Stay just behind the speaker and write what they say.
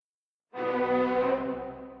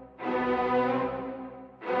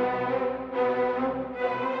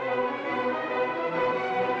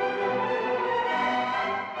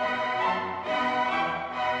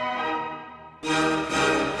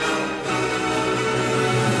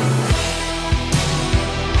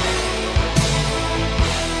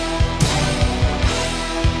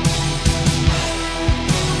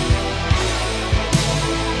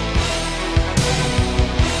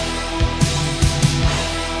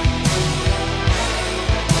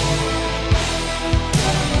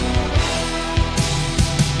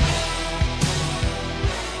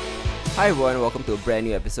Hi everyone, welcome to a brand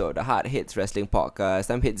new episode of the Hard Hits Wrestling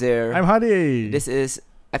Podcast. I'm Hitzer. I'm Hadi. This is,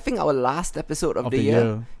 I think, our last episode of the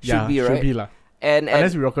year. Should be, right? Should be lah. And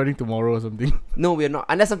Unless we're recording tomorrow or something. no, we're not.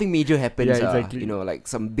 Unless something major happens. Yeah, exactly. You know, like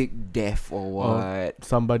some big death or what. Or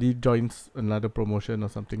somebody joins another promotion or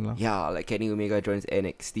something lah. Yeah, like Kenny Omega joins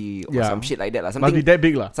NXT or Yeah. some shit like that lah. Must be that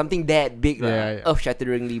big lah. Something that big lah. Yeah.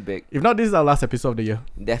 Earth-shatteringly big. If not, this is our last episode of the year.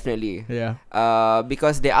 Definitely. Yeah.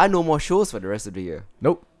 Because there are no more shows for the rest of the year.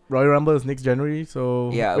 Nope. Royal Rumble is next January,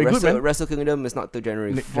 so Yeah, we're good, man. Wrestle Kingdom is not till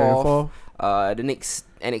January January 4th. 4th. The next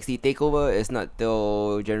NXT Takeover is not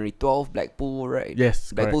till January 12th. Blackpool, right?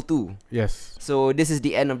 Yes, Blackpool correct. 2. Yes. So this is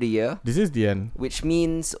the end of the year, This is the end. which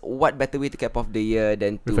means what better way to cap off the year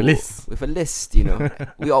than to With a list. With a list, you know.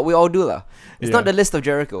 we all do lah. It's Yeah. not the list of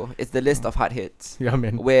Jericho. It's the list of hard hits, Yeah,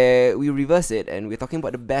 man. where we reverse it and we're talking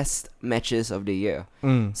about the best matches of the year.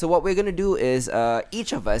 So what we're gonna do is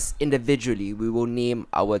each of us individually we will name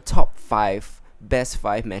our top 5 best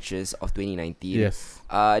 5 matches of 2019. Yes.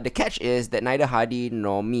 The catch is that neither Hardy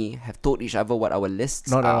nor me have told each other what our lists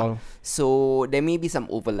Not are. at all. So there may be some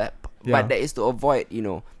overlap, Yeah. but that is to avoid,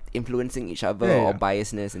 influencing each other Yeah, or yeah.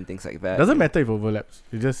 biasness and things like that. Doesn't matter if overlaps.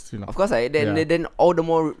 It just, Of course, then Yeah. then all the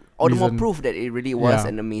more Reason. proof that it really was Yeah.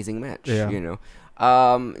 an amazing match. Yeah.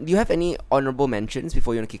 Do you have any honorable mentions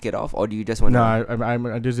before you want to kick it off, or do you just want No, to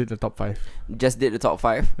I just did the top 5. just did the top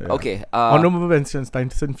 5? Yeah. Okay. Honorable mentions: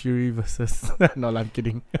 Tyson Fury versus. No, I'm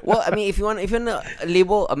kidding. Well, I mean, if you want to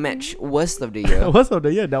label a match worst of the year, Worst of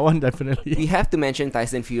the year, that one definitely. we have to mention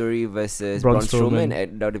Tyson Fury versus Braun Braun Strowman Strowman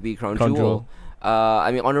at WWE Crown Crown Jewel.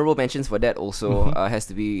 I mean, honorable mentions for that also has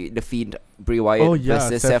to be The Fiend Bray Wyatt Oh, yeah,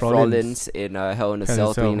 versus Seth Seth Rollins in Hell in a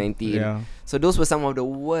Cell 2019. Yeah. So those were some of the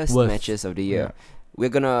worst matches of the year. Yeah.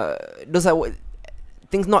 Those are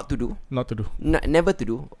things not to do, Not to do. never to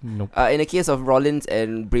do. Nope. In the case of Rollins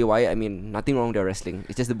and Bray Wyatt, I mean, nothing wrong with their wrestling.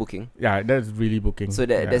 It's just the booking. Yeah, that's really booking. So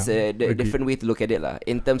that's a Agreed. different way to look at it lah.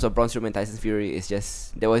 In terms of Braun Strowman and Tyson Fury,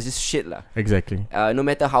 there was just shit lah. Exactly. No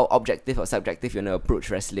matter how objective or subjective you want to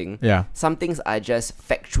approach wrestling, Yeah, some things are just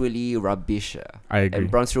factually rubbish. I agree.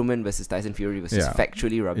 And Braun Strowman versus Tyson Fury was just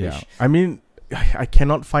factually rubbish. Yeah. I mean, I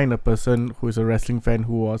cannot find a person who is a wrestling fan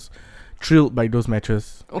who was thrilled by those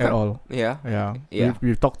matches at all. Yeah. Yeah.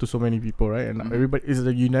 We've talked to so many people, right? And everybody, it's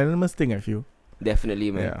a unanimous thing, I feel.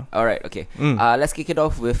 Definitely, man. Yeah. Alright, okay. Mm. Let's kick it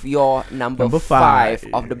off with your number 5 5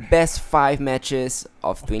 of the best 5 matches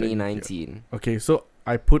of 2019. Okay, so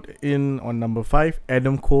I put in on number 5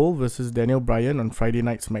 Adam Cole versus Daniel Bryan on Friday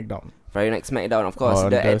Night SmackDown. Friday Night SmackDown, of course.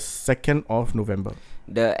 On the 2nd of November.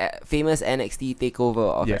 The famous NXT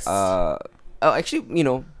takeover of Yes.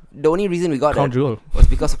 actually, the only reason we got Crown that Jewel. was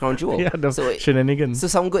because of Crown Jewel. Yeah, the so shenanigans. So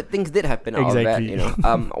some good things did happen out Exactly. of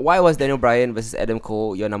that, Why was Daniel Bryan versus Adam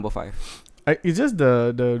Cole your number 5? It's just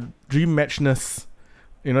the dream matchness,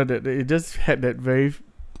 that it just had that very.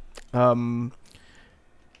 Do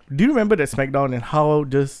you remember that SmackDown and how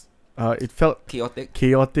just it felt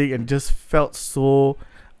chaotic and just felt so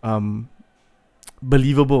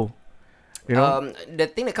believable?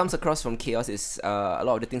 The thing that comes across from chaos is a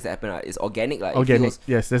lot of the things that happen is organic. Like Organic,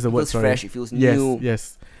 yes, that's the it word. feels Sorry. fresh. It feels new.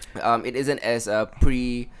 Yes. It isn't as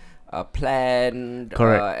planned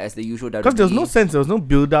as the usual WWE. Because there was no sense, there was no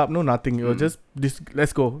build up, no nothing. It was just this.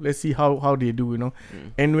 Let's go. Let's see how they do.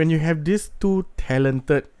 And when you have these two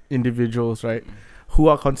talented individuals, right, who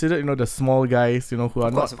are considered the small guys, who are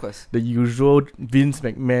of course. the usual Vince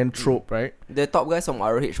McMahon trope, right? The top guys from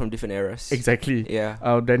ROH from different eras. Exactly. Yeah.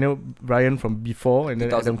 Daniel Bryan from before, and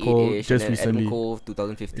then Adam Cole just recently. Adam Cole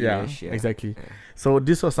 2015-ish. Yeah, exactly. Yeah. So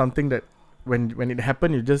this was something that when it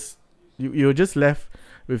happened, you're just left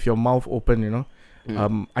with your mouth open,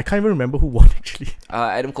 I can't even remember who won actually.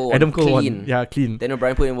 Adam Cole clean. won. Yeah, clean. Daniel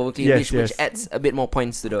Bryan put in one clean, Yes, which adds a bit more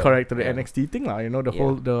points to the NXT thing lah.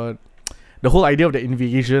 The whole idea of the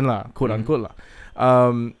invasion lah, quote unquote lah.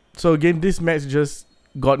 So again, this match just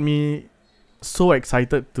got me so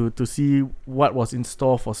excited to see what was in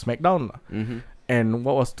store for SmackDown lah. And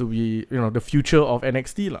what was to be the future of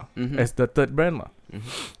NXT lah, as the third brand lah.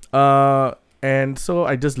 And so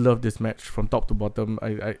I just love this match from top to bottom.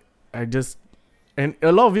 I just, and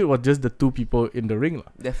a lot of it was just the two people in the ring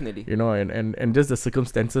lah. Definitely. And just the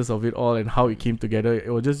circumstances of it all and how it came together.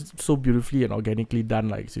 It was just so beautifully and organically done,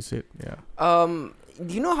 like you said. Yeah.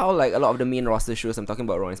 Do you know how a lot of the main roster shows, I'm talking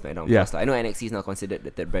about Raw and SmackDown, Yeah. I know NXT is now considered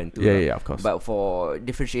the third brand too. Yeah, of course. But for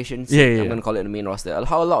differentiations, Yeah. I'm gonna call it the main roster.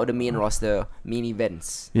 How a lot of the main roster main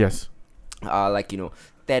events Yes. are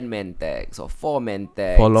 10-man tags or 4-man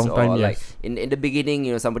tags. For a long time, or yes. in the beginning,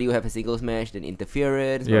 somebody will have a singles match, then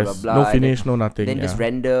interference, Yes. blah blah blah. No finish, no nothing. Then just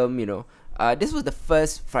random, This was the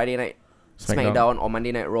first Friday night SmackDown or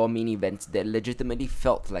Monday Night Raw main events that legitimately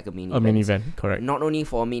felt like a main event. A main event, correct. Not only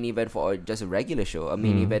for a main event for just a regular show, a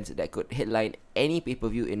main event that could headline any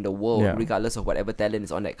pay-per-view in the world, regardless of whatever talent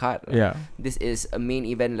is on that card. Yeah. This is a main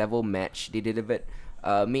event level match. They delivered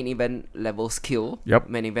main event level skill,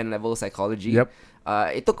 main event level psychology.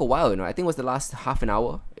 It took a while, I think it was the last half an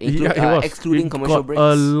hour, excluding commercial breaks.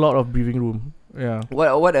 A lot of breathing room. Yeah.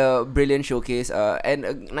 What a brilliant showcase, and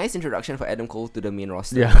a nice introduction for Adam Cole to the main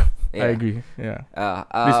roster. Yeah. I agree. Yeah.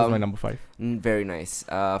 This was my number 5. Very nice.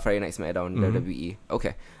 Friday Night SmackDown, WWE.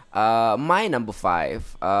 Okay. My number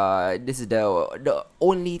 5. This is the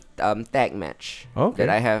only tag match that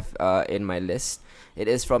I have in my list. It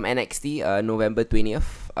is from NXT, November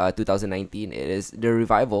 20th, 2019. It is The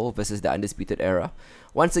Revival versus The Undisputed Era.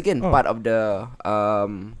 Once again, part of the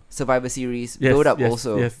Survivor Series build-up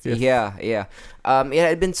also. Yeah. It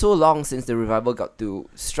had been so long since The Revival got to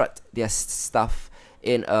strut their stuff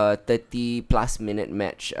in a 30-plus minute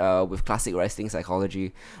match with classic wrestling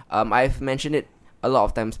psychology. I've mentioned it a lot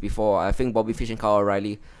of times before. I think Bobby Fish and Kyle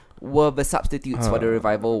O'Reilly were the substitutes for The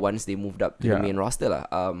Revival once they moved up to the main roster.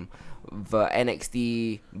 The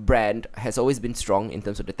NXT brand has always been strong in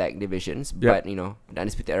terms of the tag divisions, but the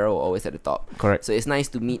Undisputed Era were always at the top. Correct. So it's nice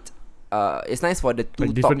to meet. It's nice for the two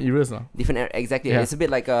like different eras now. Exactly. Yeah. It's a bit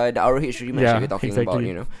like the ROH rematch that we're talking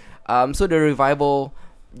about. So The Revival,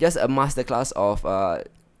 just a masterclass of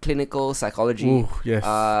clinical psychology. Ooh, yes.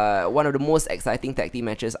 One of the most exciting tag team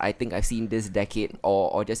matches I think I've seen this decade,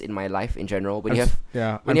 or just in my life in general. I'm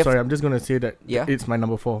just gonna say that it's my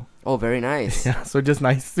number 4. Oh, very nice. So just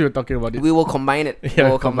nice we were talking about it. We will combine it.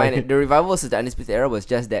 Combine it. The Revival versus the Undisputed Era was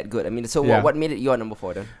just that good. I mean, so what made it your number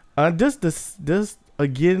 4 then? Just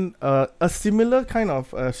again, a similar kind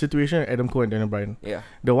of situation with Adam Cole and Daniel Bryan. Yeah.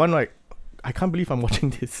 The one like, I can't believe I'm watching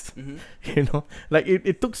this. Like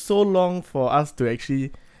it took so long for us to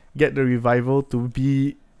actually get the Revival to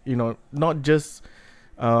be, not just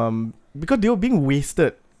because they were being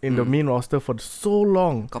wasted in the main roster for so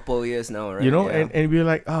long. Couple of years now, right? And we were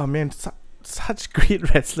like, oh man, such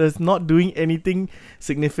great wrestlers not doing anything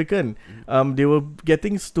significant. They were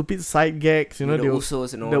getting stupid side gags, the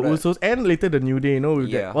Usos and all that. Usos, and later the New Day,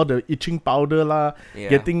 with all the itching powder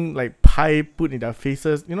getting like pie put in their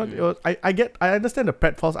faces. I understand the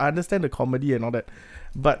pratfalls, I understand the comedy and all that,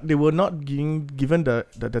 but they were not given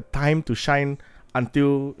the time to shine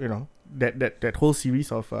until that whole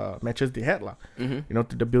series of matches they had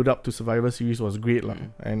the build up to Survivor Series was great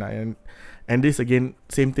and this again,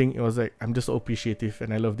 same thing. It was like, I'm just so appreciative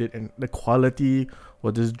and I loved it, and the quality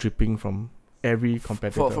was just dripping from every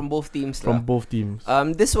competitor from both teams.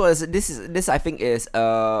 This I think is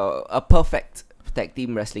a perfect tag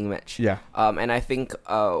team wrestling match. And I think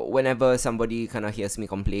whenever somebody kind of hears me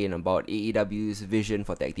complain about AEW's vision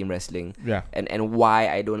for tag team wrestling, and why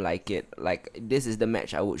I don't like it, like, this is the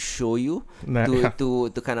match I would show you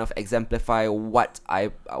to kind of exemplify what I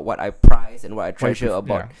prize and what I treasure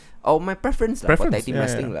about my preference for tag team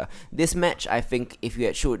wrestling. This match, I think if you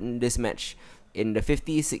had shown this match in the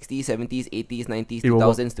 50s, 60s, 70s, 80s, 90s,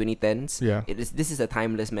 2000s, 2010s, this is a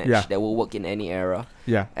timeless match that will work in any era.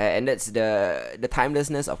 And that's the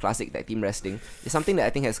timelessness of classic tag team wrestling. It's something that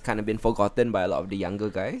I think has kind of been forgotten by a lot of the younger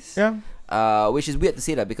guys. Which is weird to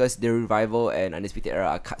say because the Revival and Undisputed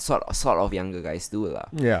Era are sort of younger guys too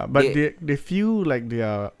but they feel like they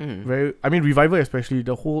are very. I mean, Revival especially,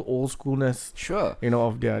 the whole old schoolness.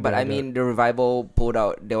 Of their. But the Revival pulled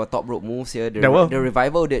out. There were top rope moves here. The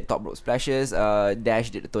Revival did top rope splashes. Dash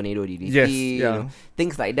did the tornado DDT.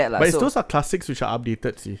 Things like that But those are classics which are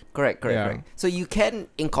updated. See. Correct. So you can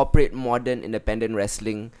incorporate modern independent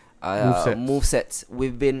wrestling movesets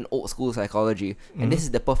within old school psychology, and this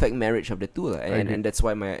is the perfect marriage of the two, and that's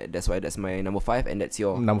why that's my number 5, and that's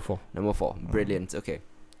your number 4. Brilliant. Okay.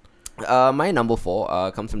 My number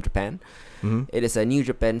 4 comes from Japan. It is a New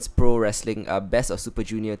Japan's Pro Wrestling Best of Super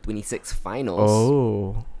Junior 26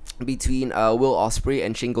 finals between Will Ospreay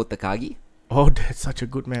and Shingo Takagi. Oh, that's such a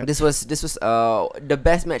good match. This was the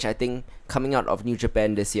best match, I think, coming out of New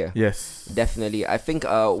Japan this year. Yes, definitely. I think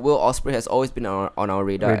Will Ospreay has always been on our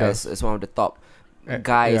radar as one of the top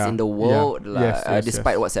guys in the world,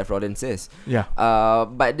 despite what Seth Rollins is.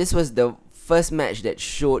 But this was the first match that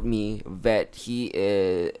showed me that he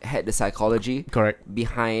had the psychology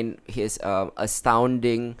behind his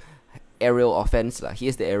astounding aerial offense. He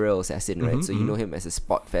is the aerial assassin, right? So you know him as a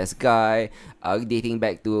spot fest guy, dating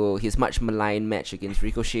back to his much maligned match against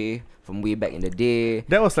Ricochet from way back in the day.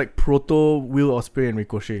 That was like proto Will Ospreay and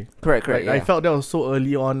Ricochet. Correct. I felt that was so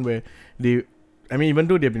early on where they, I mean, even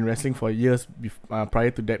though they've been wrestling for years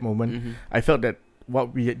prior to that moment, I felt that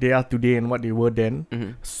they are today and what they were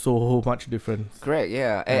then, so much difference. Correct,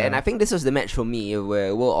 yeah. And I think this was the match for me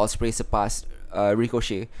where Will Ospreay surpassed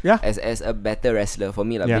Ricochet as a better wrestler for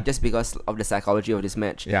me, just because of the psychology of this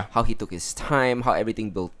match. How he took his time, how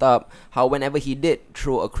everything built up, how whenever he did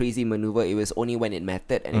throw a crazy maneuver, it was only when it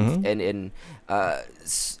mattered, and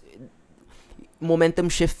momentum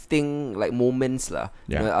shifting like moments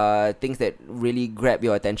things that really grab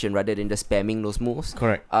your attention rather than just spamming those moves.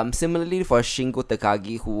 Correct. Similarly for Shingo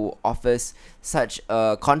Takagi, who offers such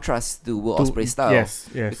a contrast to Will Ospreay's style. Yes.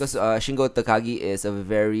 Because Shingo Takagi is a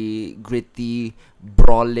very gritty,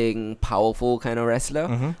 brawling, powerful kind of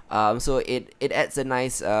wrestler. So it adds a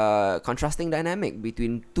nice contrasting dynamic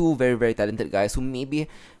between two very, very talented guys who maybe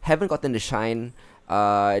haven't gotten the shine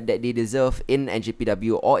that they deserve in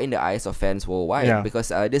NJPW or in the eyes of fans worldwide, because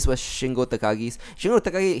this was Shingo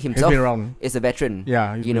Takagi himself is a veteran,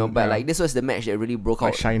 but like this was the match that really broke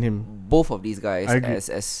out shine him, both of these guys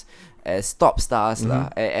as top stars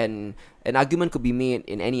and an argument could be made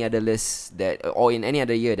in any other list that or in any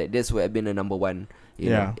other year that this would have been a number one.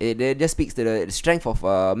 It just speaks to the strength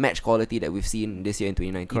of match quality that we've seen this year in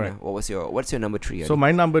 2019. What's your number 3? So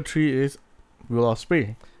my number 3 is Will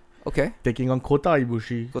Ospreay. Okay. Taking on Kota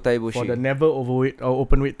Ibushi for the never overweight or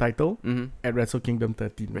openweight title at Wrestle Kingdom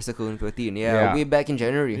 13. Wrestle Kingdom 13, way back in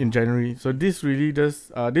January. So this really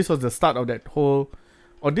just this was the start of that whole,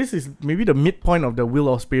 or this is maybe the midpoint of the Will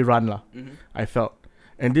Ospreay run I felt.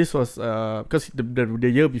 And this was because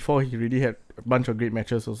the year before he really had a bunch of great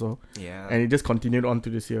matches also. And it just continued on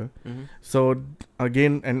to this year. So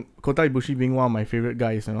again, and Kota Ibushi being one of my favorite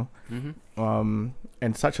guys,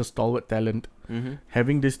 and such a stalwart talent.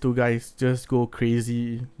 Having these two guys just go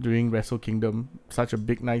crazy during Wrestle Kingdom, such a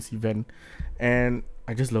big, nice event, and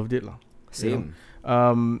I just loved it. Same.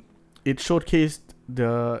 It showcased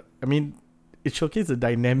the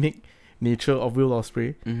dynamic nature of Will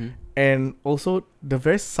Ospreay, and also the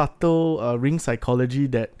very subtle ring psychology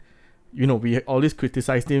that we always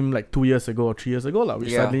criticized him like 2 years ago or 3 years ago,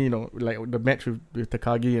 which suddenly like the match with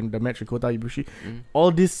Takagi and the match with Kota Ibushi,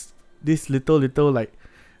 all this little like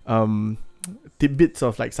tidbits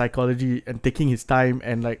of like psychology and taking his time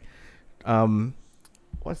and like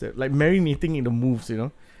what's that, like marinating in the moves,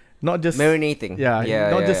 not just marinating,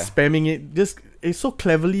 not just spamming it, just it's so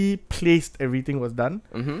cleverly placed, everything was done.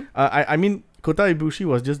 I mean Kota Ibushi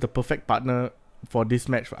was just the perfect partner for this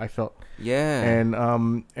match, I felt. And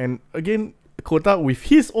again, Kota with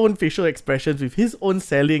his own facial expressions, with his own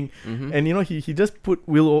selling, and he just put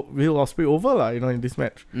Will Ospreay over in this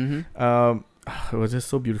match. It was just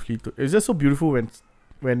so beautifully. It's just so beautiful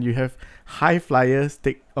when you have high flyers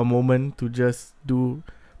take a moment to just do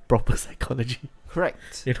proper psychology.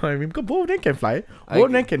 Correct. You know what I mean? Because both of them can fly. Both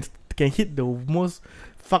of them can hit the most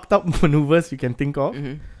fucked up maneuvers you can think of.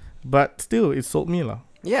 But still, it sold me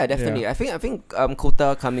Yeah, definitely. I think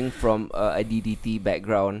Kota coming from a DDT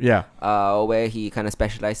background, where he kind of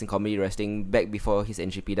specialized in comedy wrestling back before his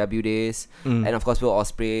NJPW days, and of course Will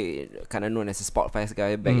Ospreay, kind of known as a spot fight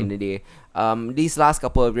guy back in the day. These last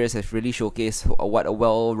couple of years have really showcased what a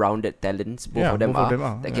well-rounded talents both of them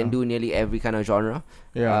are that can do nearly every kind of genre.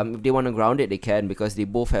 If they want to ground it, they can, because they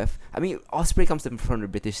both have. I mean, Ospreay comes from the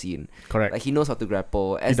British scene. Correct. Like he knows how to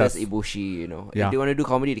grapple, as does Ibushi. If they want to do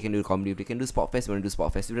comedy, they can do comedy. If they can do spot fest, they want to do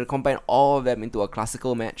spot fest. If they combine all of them into a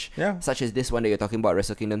classical match, such as this one that you're talking about,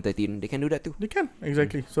 Wrestle Kingdom 13, they can do that too. They can,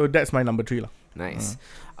 exactly. So that's my number 3 Nice.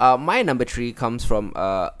 My number 3 comes from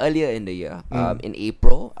earlier in the year, in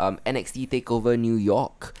April, NXT TakeOver New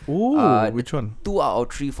York. Which one? 2 out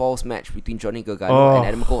of 3 falls match between Johnny Gargano and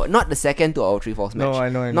Adam Cole. Not the second 2 out of 3 falls match. I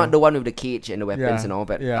know. Not the one with the cage and the weapons and all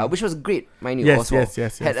that. Which was great, mind you. Yes.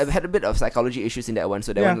 Had a bit of psychology issues in that one,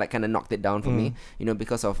 so that one like kind of knocked it down for me.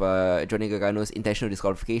 Because of Johnny Gargano's intentional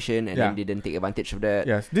disqualification, and then they didn't take advantage of that.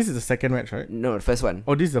 Yes, this is the second match, right? No, the first one.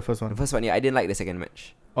 Oh, this is the first one. The first one, I didn't like the second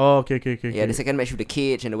match. Oh, okay. Yeah, the second match with the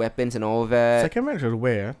cage and the weapons and all that. Second match was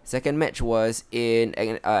where? Second match was in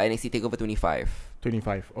NXT TakeOver 25.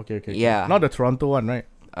 25. Okay. Yeah. Not the Toronto one, right?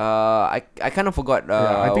 I kind of forgot.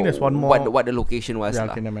 I think there's one more. What the location was. Yeah,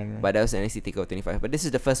 okay, right. But that was NXT TakeOver 25. But this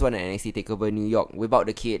is the first one at NXT TakeOver New York without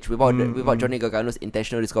the cage, without Johnny Gargano's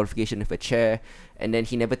intentional disqualification with a chair, and then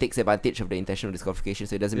he never takes advantage of the intentional disqualification,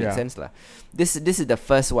 so it doesn't make sense This is the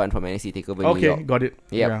first one from NXT TakeOver New York. Okay, got it.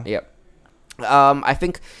 Yep. I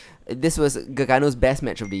think this was Gargano's best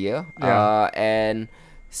match of the year. And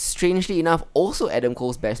strangely enough, also Adam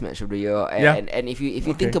Cole's best match of the year. And if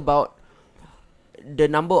you think about the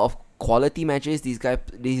number of quality matches these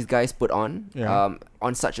guys put on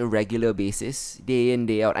such a regular basis, day in,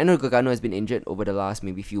 day out. I know Gargano has been injured over the last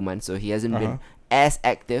maybe few months, so he hasn't been as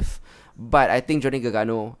active. But I think Johnny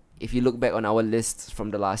Gargano if you look back on our lists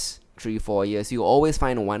from the last 3-4 years, you always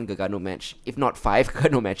find one Gargano match, if not 5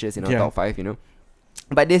 Gargano matches in our top 5, you know.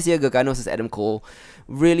 But this year, Gargano vs Adam Cole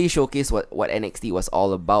really showcased what NXT was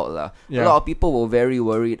all about. A lot of people were very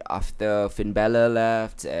worried after Finn Balor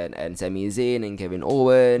left and Sami Zayn and Kevin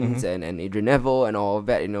Owens and Adrian Neville and all of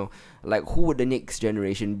that, you know. Like, who would the next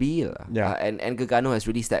generation be? And Gargano has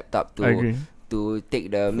really stepped up to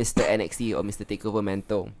take the Mr. NXT or Mr. Takeover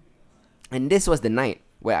mantle. And this was the night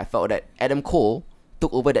where I felt that Adam Cole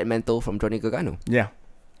took over that mantle from Johnny Gargano. Yeah.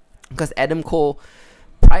 Because Adam Cole,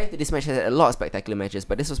 prior to this match, has had a lot of spectacular matches,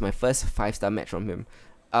 but this was my first 5-star match from him.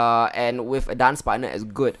 And with a dance partner as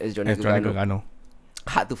good as Johnny Gargano.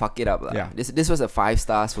 Hard to fuck it up. Yeah. This was a 5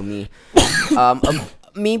 stars for me.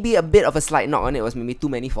 Maybe a bit of a slight knock on it was maybe too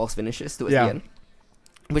many false finishes towards the end.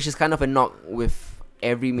 Which is kind of a knock with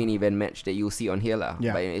every main event match that you'll see on here.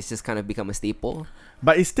 Yeah. But it's just kind of become a staple.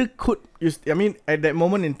 But it still could... I mean, at that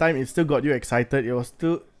moment in time, it still got you excited. It was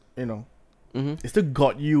still, you know... It still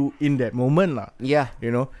got you in that moment. Yeah. You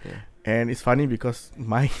know? Yeah. And it's funny because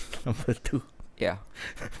my number 2... Yeah.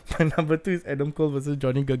 My number 2 is Adam Cole versus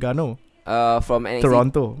Johnny Gargano. From NXT?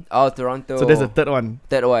 Toronto. Oh, Toronto. So there's a third one.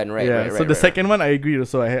 Third one, right. Yeah. So the second one I agreed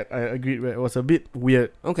also. I agreed it was a bit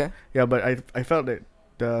weird. Okay. Yeah, but I felt that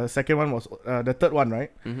the second one was the third one,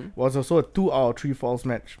 right? Was also a 2 out of 3 falls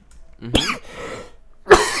match.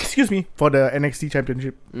 Excuse me, for the NXT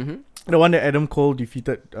Championship. The one that Adam Cole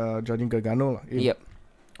defeated Johnny Gargano. Yep.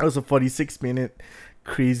 That was a 46-minute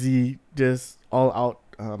crazy, just all out.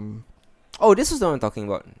 Oh, this was the one I'm talking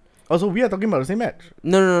about. Also, we are talking about the same match.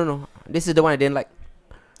 No. This is the one I didn't like.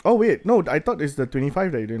 Oh wait, no, I thought it's the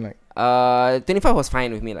 25 that you didn't like. 25 was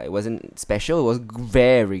fine with me. Like, it wasn't special. It was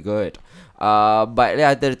very good. But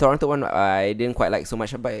yeah, the Toronto one I didn't quite like so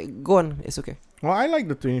much. But go on, it's okay. Well, I like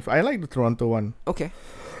the 25. I like the Toronto one. Okay.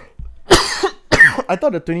 I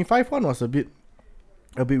thought the 25 one was a bit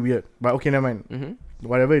weird. But okay, never mind.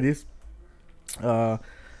 Whatever it is.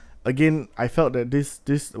 Again, I felt that this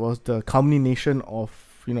was the culmination of,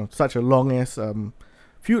 you know, such a long ass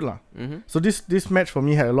feud lah. So this match for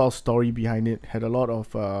me had a lot of story behind it. Had a lot of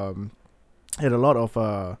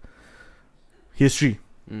history,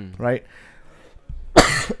 right?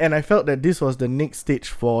 And I felt that this was the next stage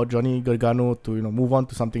for Johnny Gargano to, you know, move on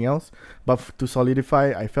to something else. But to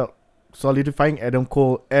solidify, I felt solidifying Adam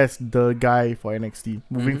Cole as the guy for NXT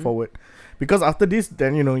moving forward. Because after this,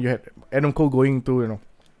 then, you know, you had Adam Cole going to, you know,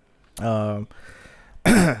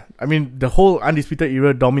 I mean, the whole Undisputed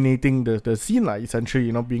Era dominating the scene, essentially,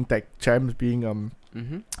 you know, being tag champs, being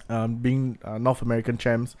being North American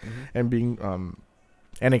champs, and being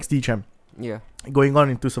NXT champ. Yeah. Going on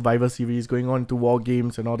into Survivor Series, going on into War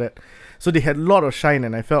Games and all that. So they had a lot of shine,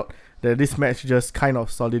 and I felt that this match just kind of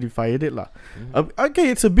solidified it lah. Okay,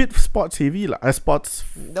 it's a bit sports heavy lah.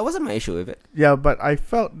 That wasn't my issue with it. Yeah, but I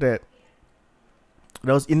felt that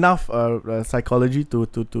there was enough psychology to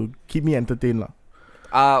keep me entertained lah.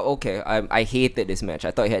 Okay. I hated this match.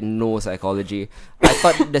 I thought it had no psychology. I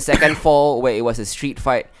thought the second fall, where it was a street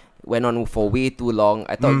fight, went on for way too long.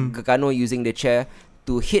 I thought Gargano using the chair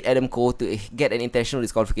to hit Adam Cole to get an intentional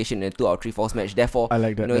disqualification in a 2 out of 3 falls match. Therefore, I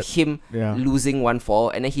like that. You know, losing one fall,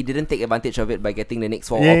 and then he didn't take advantage of it by getting the next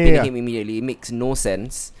fall or pinning him immediately. It makes no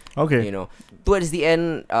sense. Okay. You know, towards the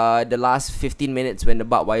end, the last 15 minutes when the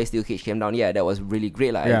barbed wire steel cage came down, that was really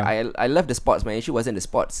great. I love the spots. My issue wasn't the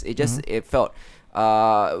spots. It just it felt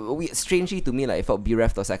strangely to me like it felt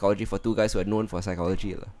bereft of psychology for two guys who are known for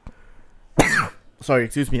psychology. Sorry,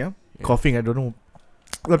 excuse me. Coughing. I don't know.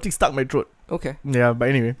 Something stuck in my throat. Okay. Yeah, but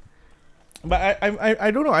anyway. But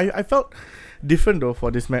I don't know. I felt different though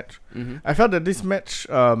for this match. I felt that this match,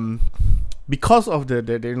 because of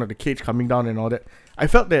the you know, the cage coming down and all that, I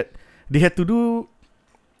felt that they had to do,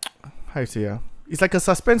 how you say, it's like a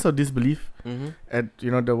suspense of disbelief. At,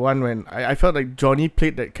 you know, the one when I felt like Johnny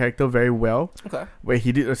played that character very well. Okay. Where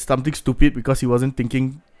he did something stupid because he wasn't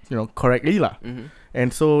thinking, you know, correctly lah.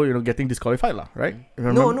 And so, you know, getting disqualified lah, right?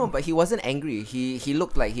 No, but he wasn't angry. He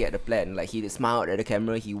looked like he had a plan. Like, he smiled at the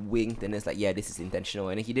camera, he winked, and it's like, yeah, this is intentional.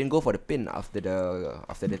 And he didn't go for the pin after the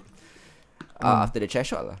chair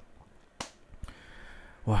shot lah.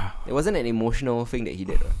 Wow. It wasn't an emotional thing that he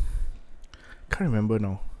did. Can't remember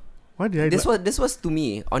now. Why did I? This was to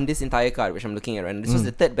me on this entire card, which I'm looking at right now. This was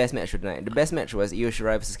the third best match of the night. The best match was Io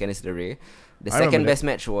Shirai versus Candice LeRae. The second best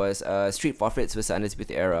match was Street Profits versus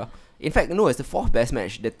Undisputed Era. In fact, no, it's the fourth best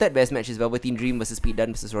match. The third best match is Velveteen Dream versus Pete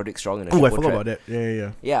Dunne versus Roderick Strong. Oh, I forgot about that.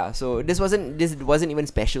 Yeah. Yeah, so this wasn't even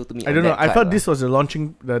special to me. I don't know. I felt this was the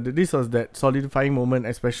launching. This was that solidifying moment,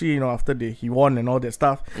 especially, you know, after he won and all that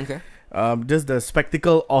stuff. Okay. Just the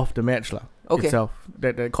spectacle of the match lah. itself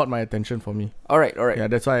that caught my attention for me. All right. Yeah,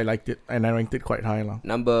 that's why I liked it and I ranked it quite high.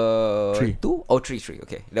 Number 3. 2? Oh, 3.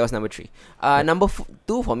 Okay, that was number 3. Number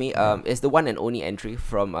 2 for me is the one and only entry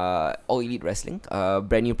from All Elite Wrestling.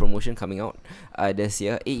 Brand new promotion coming out this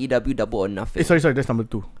year. AEW Double or Nothing. Sorry, that's number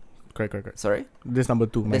 2. Correct. Sorry? This number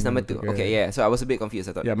 2. That's number 2. Okay, yeah. So I was a bit confused.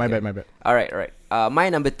 I thought. Yeah, my bad. All right. My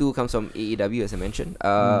number 2 comes from AEW, as I mentioned.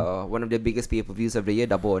 One of the biggest pay-per-views of the year,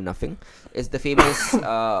 Double or Nothing. It's the famous,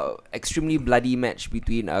 extremely bloody match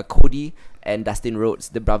between Cody and Dustin Rhodes,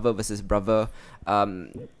 the brother versus brother.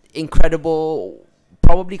 Incredible,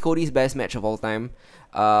 probably Cody's best match of all time.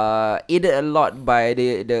 Aided a lot by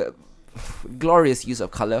the glorious use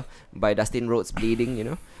of color by Dustin Rhodes bleeding, you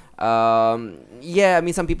know. Yeah, I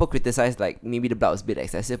mean, some people criticize like maybe the blood was a bit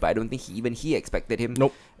excessive, but I don't think he expected him.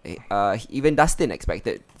 Nope. Even Dustin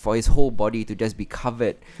expected for his whole body to just be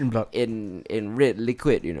covered in blood, in red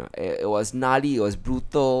liquid. You know, it was gnarly, it was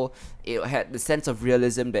brutal. It had the sense of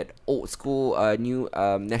realism that old school, new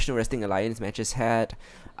National Wrestling Alliance matches had.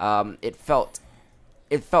 It felt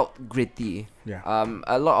gritty. Yeah.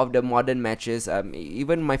 A lot of the modern matches,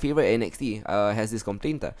 even my favorite NXT has this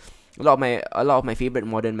complaint. A lot of my favorite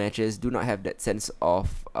modern matches do not have that sense of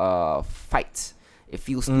fight. It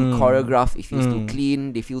feels too choreographed. It feels too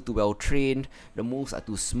clean. They feel too well trained. The moves are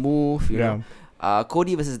too smooth. You know.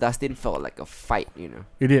 Cody versus Dustin felt like a fight. You know.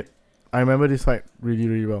 It did. I remember this fight really,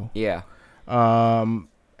 really well. Yeah.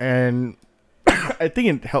 And I think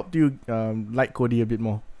it helped you like Cody a bit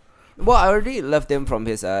more. Well, I already loved him from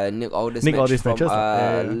his Nick Aldis match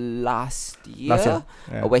from last year,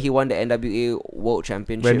 where he won the NWA World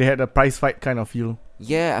Championship. When they had a prize fight kind of feel.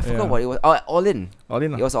 Yeah, I forgot what it was. Oh, All In. All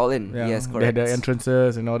In. It was All In. Yeah. Yes, correct. They had the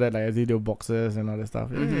entrances and all that, like video boxes and all that stuff.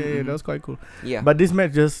 Yeah, that was quite cool. Yeah. But this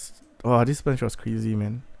match this match was crazy,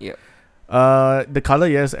 man. Yeah. The color,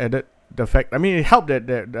 yes, added the fact. I mean, it helped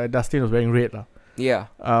that Dustin was wearing red, lah. Yeah.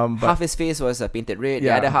 But half his face was painted red. The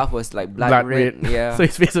other half was like blood red. Yeah. So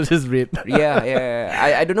his face was just red.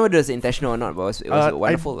 Yeah. I don't know whether it was intentional or not, but it was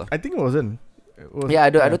wonderful. I think it wasn't. I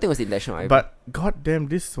don't think it was intentional either. But goddamn,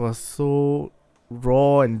 this was so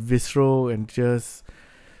raw and visceral and just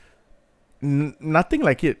nothing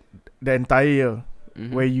like it the entire year.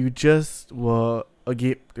 Where you just were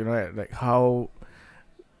agape, you know, at like how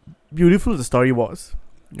beautiful the story was.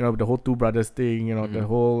 You know, the whole two brothers thing, you know, the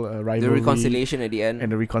whole rivalry. The reconciliation at the end.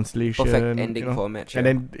 And the reconciliation. Perfect ending, you know, for a match. And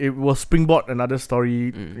then it will springboard another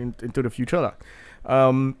story into the future.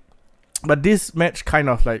 But this match kind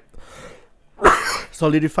of like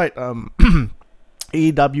solidified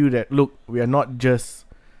AEW that, look, we are not just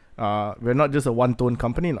a one-tone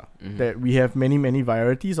company. That we have many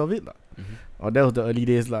varieties of it. That was the early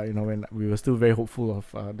days, you know, when we were still very hopeful of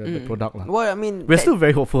the product. Well, I mean, we're still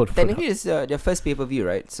very hopeful of the technically it's their first pay-per-view,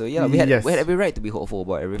 right? So yeah, we had every right to be hopeful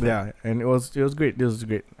about everything. Yeah, and it was great. This was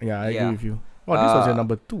great. Yeah, I agree with you. Oh, this was your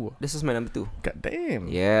number 2. This was my number 2. God damn.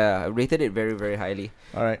 Yeah, I rated it very, very highly.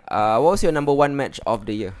 All right. What was your number 1 match of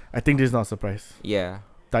the year? I think this is not a surprise. Yeah.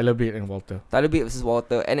 Tyler Bate and Walter. Tyler Bate versus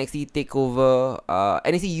Walter. NXT Takeover.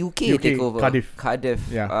 NXT UK Takeover. Cardiff.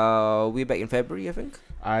 Yeah. Way back in February, I think.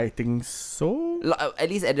 I think so. At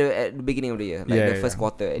least at the beginning of the year, like the first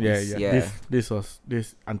quarter. At least. Yeah. This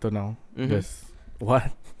until now. This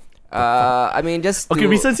what? I mean, just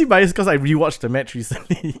recency bias because I rewatched the match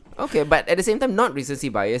recently. Okay, but at the same time, not recency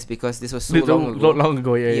bias because this was so long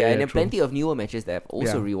ago. Yeah, and there are plenty of newer matches that I've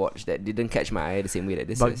also rewatched that didn't catch my eye the same way that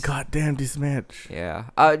this is. But goddamn, this match. Yeah.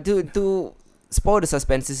 To spoil the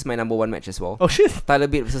suspense, this is my number 1 match as well. Oh shit! Tyler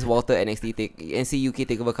Bate versus Walter, NXT UK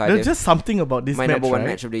Takeover Cardiff. There's just something about this match, my number 1 right?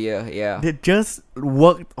 match of the year. Yeah. They just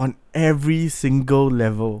worked on every single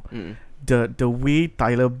level. The way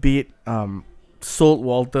Tyler Bate sold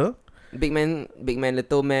Walter. Big man,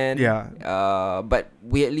 little man. Yeah. But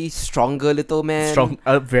weirdly stronger little man.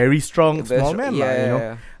 Very strong small man. Yeah.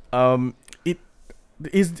 You know. It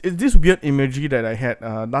is this weird imagery that I had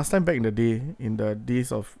last time back in the day, in the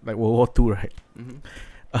days of like World War II, right?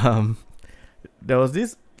 There was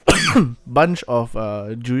this bunch of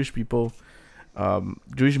Jewish people,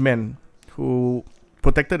 Jewish men who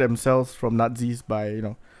protected themselves from Nazis by, you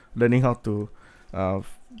know, learning how to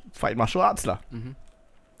fight martial arts lah.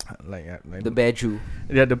 Like the bear Jew.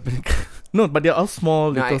 Yeah, no, but they're all small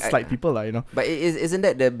little slight people, you know. But isn't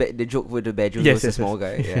that the joke with the bear Jew? Yes, the small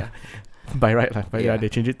guy. Yeah. By right, they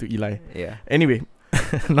changed it to Eli. Yeah. Anyway,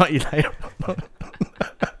 not Eli.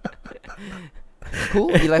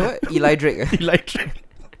 Who? Eli what? Eli Drake. Eli Drake.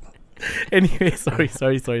 Anyway, sorry.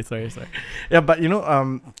 Yeah, but you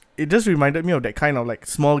know, it just reminded me of that kind of like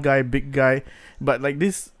small guy, big guy, but like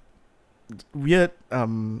this weird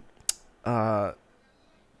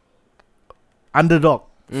underdog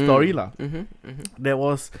story lah. That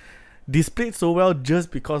was displayed so well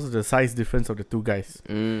just because of the size difference of the two guys.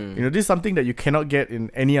 You know, this is something that you cannot get in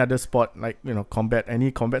any other sport, like, you know,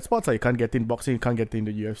 any combat sports. Like, you can't get in boxing, you can't get in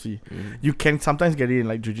the UFC. You can sometimes get in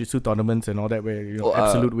like jiu-jitsu tournaments and all that, where, you know,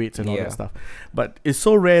 absolute weights and all that stuff. But it's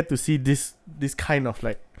so rare to see this kind of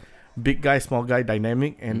like big guy, small guy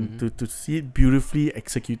dynamic, and to see it beautifully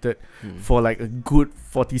executed for like a good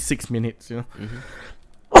 46 minutes, you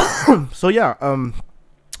know. So yeah,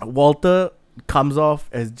 Walter comes off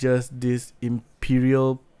as just this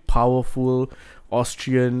imperial, powerful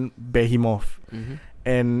Austrian behemoth,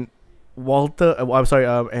 and Walter,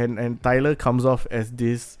 and Tyler comes off as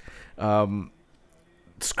this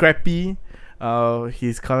scrappy,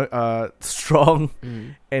 he's strong,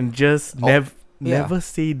 and just never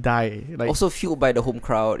say die. Like, also fueled by the home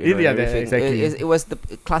crowd. Exactly. It was the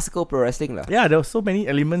classical pro wrestling lah. Yeah, there were so many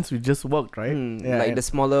elements we just worked, right? The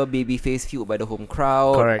smaller baby face fueled by the home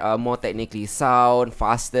crowd. Correct. More technically sound,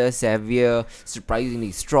 faster, savvier, surprisingly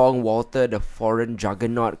strong. Walter, the foreign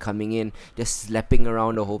juggernaut, coming in, just slapping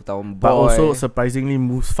around the whole town boy. But also surprisingly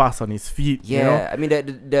moves fast on his feet. Yeah, you know? I mean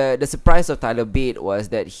the surprise of Tyler Bate was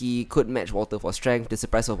that he could match Walter for strength. The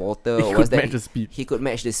surprise of Walter was that he could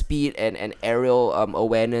match the speed and aerial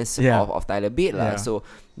awareness of Tyler Bate lah. So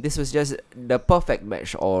this was just the perfect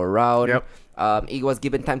match all around. It was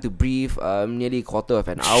given time to breathe, nearly a quarter of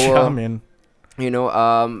an hour. Yeah, man. You know,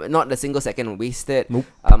 not a single second wasted. Nope.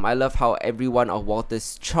 I love how every one of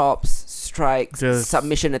Walter's chops, strikes,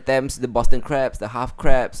 submission attempts, the Boston Crabs, the half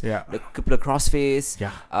crabs, the crippler crossface,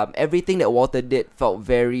 everything that Walter did felt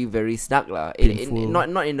very, very snug lah.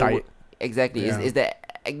 Not in the exactly. Is the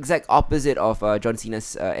exact opposite of John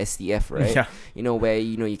Cena's STF, right? Yeah. You know, where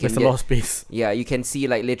you can there's a lot of space. Yeah, you can see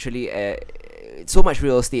like literally so much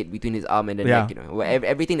real estate between his arm and the neck. You know, where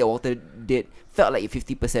everything that Walter did felt like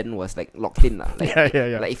 50% was like locked in. Like,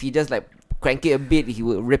 like if he just like crank it a bit, he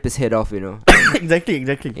would rip his head off. You know. Exactly.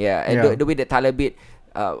 Yeah, and the way that Tyler Bate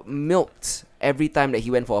milked every time that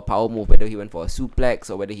he went for a power move, whether he went for a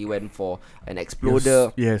suplex or whether he went for an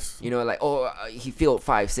exploder. Yes. You know, like he failed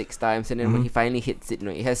 5-6 times, and then when he finally hits it, you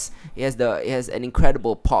know, it has an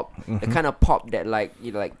incredible pop, the kind of pop that like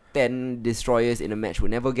 10 destroyers in a match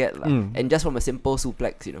would never get, and just from a simple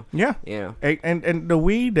suplex, you know. Yeah. And the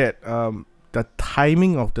way that the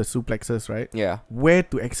timing of the suplexes, right? Yeah. Where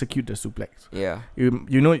to execute the suplex. Yeah.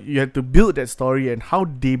 You know, you had to build that story, and how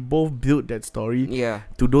they both built that story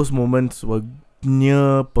to those moments were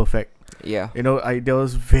near perfect. Yeah. You know, there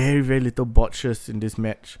was very, very little botches in this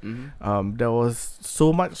match. There was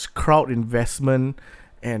so much crowd investment,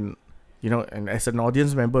 and you know, and as an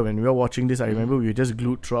audience member, when we were watching this, I remember we were just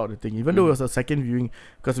glued throughout the thing, even though it was a second viewing,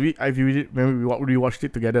 because I viewed it, remember we watched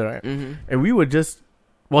it together, right? And we were just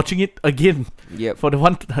watching it again for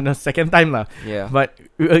the second time lah. Yeah. But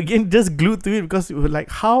we again just glued to it because we were like,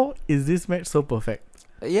 how is this match so perfect?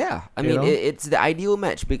 Yeah. I mean, it's the ideal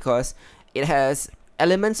match because it has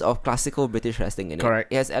elements of classical British wrestling in it.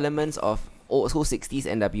 Correct. It has elements of also 60s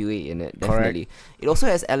NWA in it, definitely. Correct. It also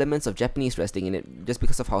has elements of Japanese wrestling in it, just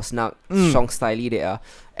because of how snug, strong, styly they are.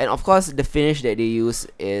 And of course, the finish that they use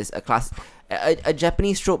is a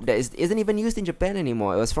Japanese trope that isn't even used in Japan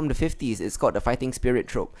anymore. It was from the 50s. It's called the fighting spirit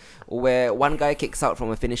trope, where one guy kicks out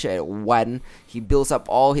from a finisher at 1. He builds up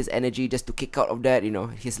all his energy just to kick out of that, you know,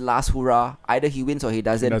 his last hurrah. Either he wins or he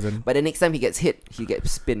doesn't. But the next time he gets hit, he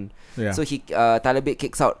gets spinned. Yeah. So Tyler Bate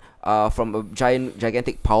kicks out from a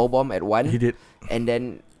gigantic powerbomb at 1. He did. And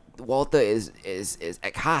then Walter is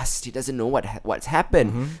aghast. He doesn't know what's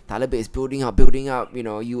happened. Tyler Bate is building up. You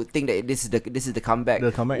know, you would think that this is the comeback.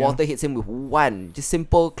 Walter hits him with 1 just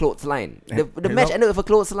simple clothesline. The match ended with a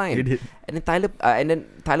clothesline. It did. And then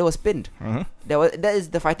Tyler was pinned. That is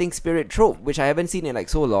the fighting spirit trope, which I haven't seen in like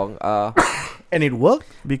so long. And it worked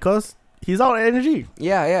because he's out of energy.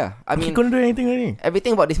 Yeah. I mean, he couldn't do anything really.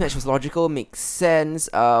 Everything about this match was logical, makes sense.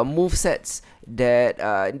 Movesets that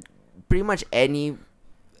pretty much any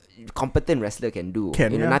competent wrestler can do.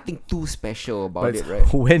 Nothing too special about it, right?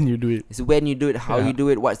 When you do it. It's when you do it, how you do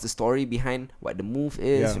it, what's the story behind what the move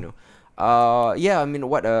is, you know. I mean,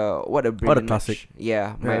 what a brilliant classic. match.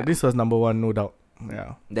 Yeah. This was number 1, no doubt.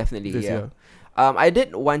 Yeah. Definitely, this year. I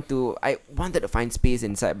wanted to find space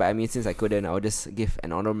inside, but I mean, since I couldn't, I'll just give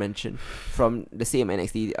an honor mention from the same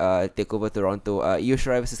NXT TakeOver Toronto. Io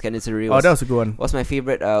Shirai versus Candice LeRae that was a good one. Was my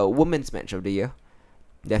favorite women's match of the year.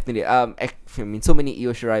 Definitely. I mean, so many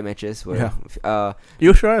Io Shirai matches were. Io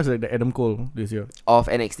Shirai is like the Adam Cole this year of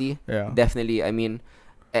NXT. Yeah, definitely. I mean,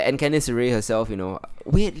 and Candice LeRae herself, you know,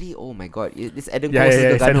 weirdly, oh my god, this Adam Cole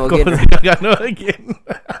is Gargano again. Gargano again.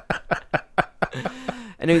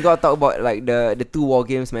 And then we got to talk about like the 2 War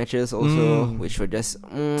Games matches also, which were just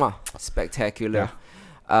spectacular.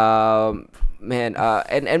 Man,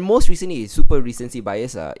 and most recently, super recency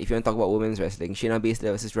bias. If you want to talk about women's wrestling, Shayna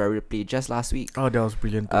Baszler versus Rhea Ripley just last week. Oh, that was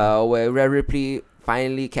brilliant. Where Rhea Ripley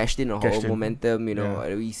finally cashed in on her momentum. You know,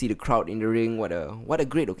 we see the crowd in the ring. What a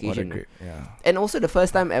great occasion. And also the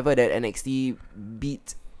first time ever that NXT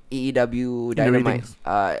beat AEW Dynamite.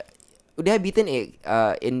 They have beaten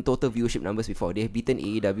in total viewership numbers before. They have beaten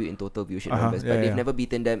AEW in total viewership numbers, but they've never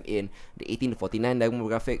beaten them in the 18 to 49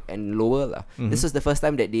 demographic and lower. This was the first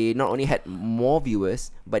time that they not only had more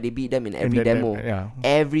viewers, but they beat them in every demo.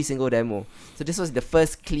 Every single demo. So this was the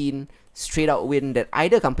first clean, straight out win that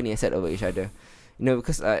either company has had over each other. You know,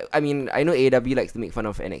 because I mean, I know AEW likes to make fun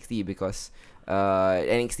of NXT because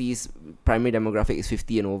NXT's primary demographic is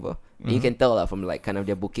 50 and over. And you can tell from like kind of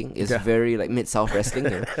their booking is very like Mid-South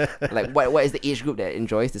wrestling. Like what is the age group that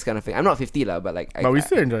enjoys this kind of thing? I'm not 50 but like we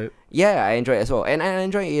still enjoy it. Yeah, I enjoy it as well, and I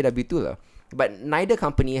enjoy AEW too But neither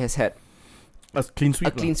company has had a clean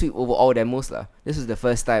sweep over all demos This was the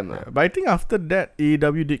first time But I think after that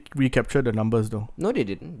AEW did recapture the numbers though. No, they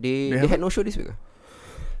didn't. They had no show this week.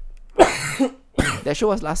 That show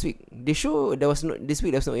was last week. This week there was no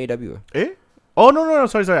AEW. Oh no,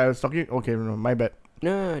 sorry. I was talking. Okay, no, my bad.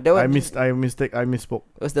 No, that was I misspoke.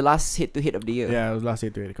 It was the last hit of the year. Yeah, it was last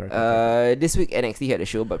hit to hit, correct. This week NXT had a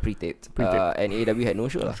show but pre-taped. And AEW had no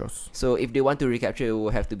show So if they want to recapture, it will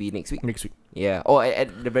have to be next week. Yeah. Or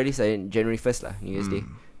at the very least, January 1st New Year's Day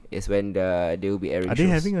is when they will be airing. Are they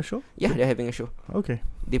having a show? Yeah, they're having a show. Okay.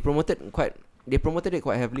 They promoted it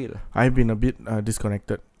quite heavily I've been a bit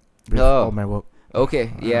disconnected with all my work. Okay,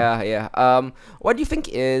 what do you think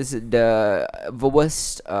is the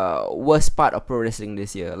worst part of pro wrestling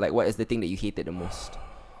this year? Like, what is the thing that you hated the most?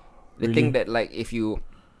 The thing that, like, if you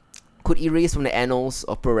could erase from the annals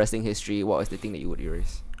of pro wrestling history, what was the thing that you would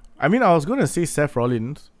erase? I mean, I was gonna say Seth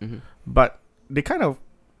Rollins, but they kind of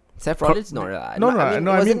Seth Rollins, no, it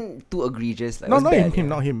wasn't too egregious. Like,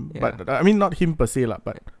 not him. But I mean, not him per se,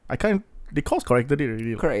 but I kind. They course corrected it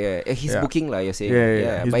already. Correct, yeah. His booking, you're saying.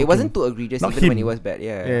 Yeah. But it wasn't too egregious even when he was bad.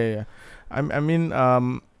 Yeah. I mean, I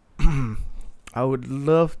would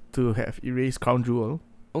love to have erased Crown Jewel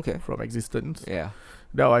from existence. Yeah.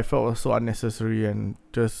 That I felt was so unnecessary and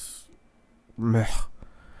just meh.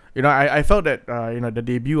 You know, I felt that the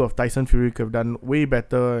debut of Tyson Fury could have done way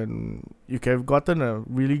better and you could have gotten a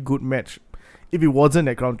really good match if it wasn't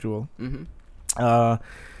at Crown Jewel.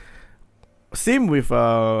 Same with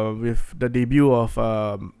the debut of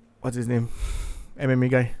what's his name, MMA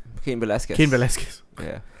guy, Cain Velasquez.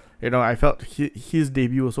 Yeah, you know, I felt his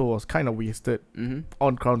debut also was kind of wasted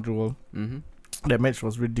on Crown Jewel. That match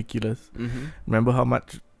was ridiculous. Remember how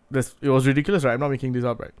much it was ridiculous, right? I'm not making this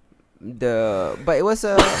up, right? But it was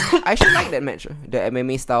I actually like that match. The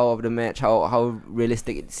MMA style of the match, how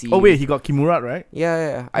realistic it seemed. Oh wait, he got Kimura, right?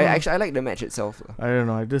 Yeah. I like the match itself. I don't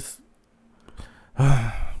know. I just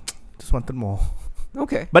wanted more.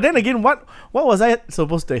 Okay. But then again, what was I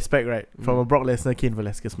supposed to expect, right? From a Brock Lesnar Cain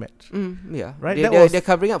Velasquez match? Yeah. Right? They're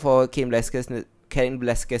covering up for Cain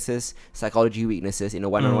Velasquez's psychology weaknesses in a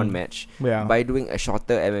one-on-one match by doing a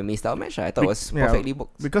shorter MMA style match. I thought it was perfectly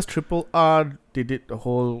booked. Because Triple R, they did the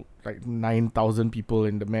whole 9,000 people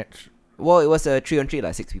in the match. Well, it was a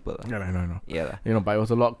 3-on-3, 6 people. Yeah, I know. Yeah. You know, but it was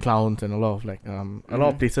a lot of clowns and a lot of a lot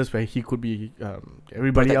of places where he could be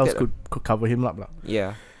everybody else could cover him up.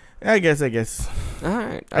 Yeah. I guess.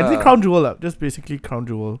 Alright. I think Crown Jewel just basically Crown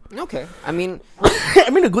Jewel. Okay. I mean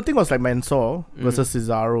the good thing was like Mansoor versus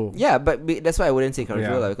Cesaro. Yeah, but that's why I wouldn't say Crown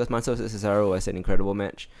Jewel because Mansoor versus Cesaro was an incredible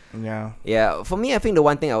match. Yeah. Yeah. For me, I think the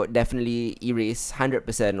one thing I would definitely erase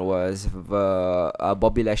 100% was the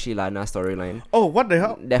Bobby Lashley Lana storyline. Oh, what the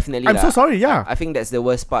hell? Definitely. I'm so sorry. Yeah. I think that's the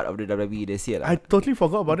worst part of the WWE this year. I totally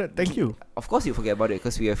forgot about it. Thank you. Of course, you forget about it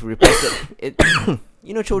because we have repressed it.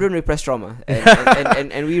 You know, children repress trauma,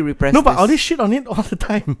 and we repress. No, but all this shit on it all the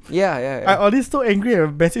time. Yeah. I always so angry. I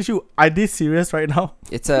message you. Are they serious right now?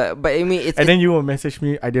 But I mean, then you will message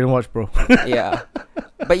me. I didn't watch, bro. Yeah,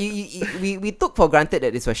 but we took for granted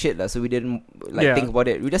that this was shit, so we didn't think about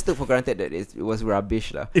it. We just took for granted that it was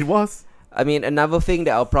rubbish, It was. I mean, another thing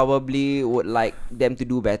that I probably would like them to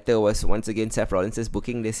do better was once again Seth Rollins'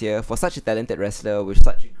 booking this year for such a talented wrestler with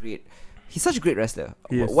such a great. He's such a great wrestler.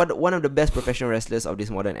 Yes. One of the best professional wrestlers of this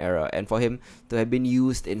modern era, and for him to have been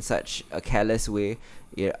used in such a careless way,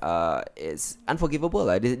 it's unforgivable.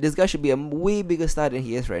 This guy should be a way bigger star than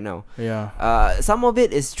he is right now. Yeah. Some of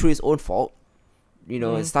it is through his own fault,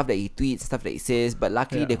 stuff that he tweets, stuff that he says. But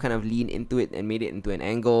luckily, they kind of leaned into it and made it into an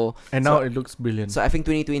angle. And now it looks brilliant. So I think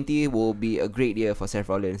 2020 will be a great year for Seth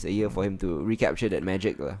Rollins, a year for him to recapture that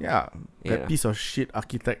magic. That piece of shit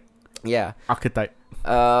archetype.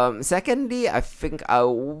 Secondly, I think I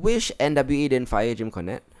wish NWA didn't fire Jim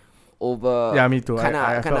Cornette over me too. kind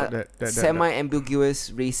of semi-ambiguous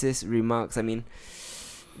racist remarks. I mean,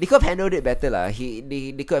 they could have handled it better lah.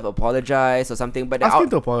 They could have apologized or something. But ask him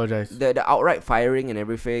to apologize. The outright firing and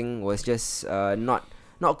everything was just not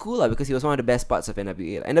cool lah, because he was one of the best parts of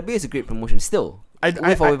NWA. NWA is a great promotion still.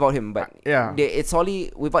 With or without him, but it's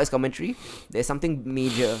only without his commentary. There's something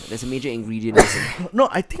major. There's a major ingredient missing. No,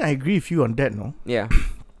 I think I agree with you on that. No. Yeah.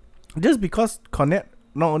 Just because Cornette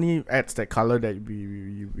not only adds that color that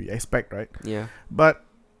we expect, right? Yeah. But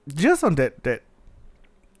just on that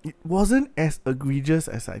it wasn't as egregious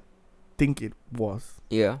as I think it was.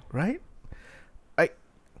 Yeah. Right?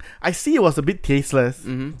 I see it was a bit tasteless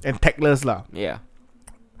and tactless lah. Yeah.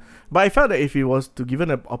 But I felt that if he was to given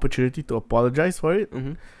an opportunity to apologize for it,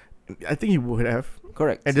 I think he would have.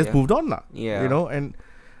 Correct. And just moved on lah. Yeah. You know, and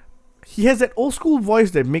he has that old school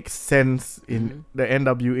voice that makes sense in the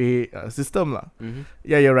NWA system lah.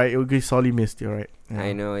 Yeah, you're right. It will be sorely missed. You're right. Yeah.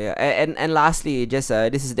 I know. Yeah. And lastly, just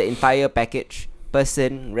this is the entire package: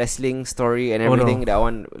 person, wrestling, story, and everything that I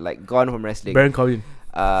want gone from wrestling. Baron Corbin.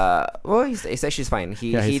 Well, it's actually fine.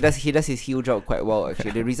 He does his heel job quite well.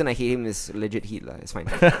 Actually, the reason I hate him is legit heat lah. It's fine.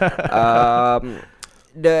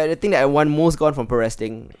 The thing that I want most gone from pro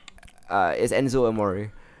wrestling, is Enzo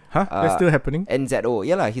Amore. Huh? That's still happening? NZO.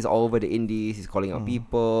 Yeah lah. He's all over the indies. He's calling out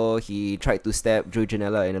people. He tried to stab Joey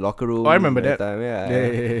Janela in the locker room. Oh, I remember that. Time.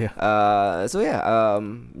 Yeah. I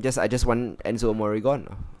just want Enzo Amore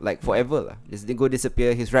gone, forever lah. Just go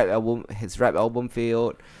disappear. His rap album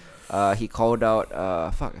failed. He called out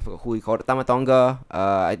I forgot who he called, Tama Tonga.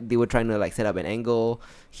 They were trying to set up an angle.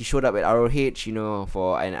 He showed up at ROH,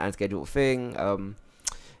 for an unscheduled thing.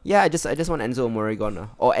 I just want Enzo Amore gone,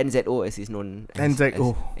 or NZO as he's known.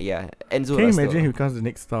 NZO. Enzo. Can you imagine he becomes the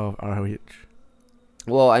next star of ROH?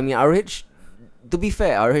 Well, I mean, ROH. To be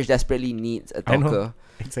fair, ROH desperately needs a talker. I know.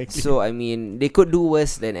 Exactly. So I mean, they could do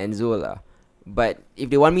worse than Enzo lah. But if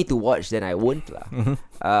they want me to watch, then I won't lah.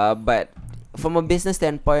 But from a business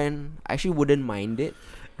standpoint, I actually wouldn't mind it.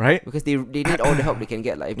 Right? Because they need all the help they can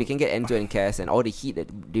get. If they can get Enzo and Cass and all the heat that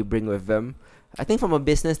they bring with them, I think from a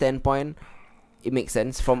business standpoint, it makes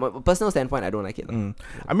sense. From a personal standpoint, I don't like it.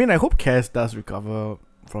 I mean, I hope Cass does recover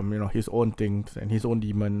from his own things and his own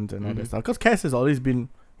demons and all that stuff. Because Cass has always been,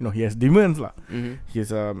 he has demons lah. He has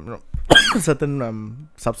certain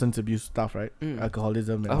substance abuse stuff, right?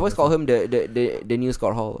 Alcoholism. I always call him the new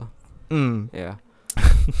Scott Hall. Yeah.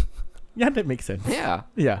 Yeah, that makes sense. Yeah.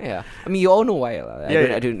 Yeah. I mean, you all know why lah.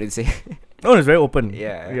 I don't need to say. No, it's very open.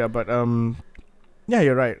 Yeah. Yeah, but yeah,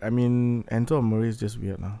 you're right. I mean, Enzo Amore is just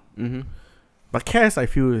weird now. But Cass, I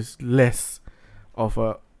feel, is less of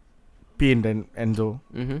a pain than Enzo.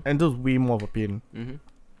 Enzo's way more of a pain.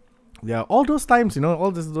 Yeah, all those times,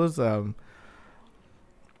 all those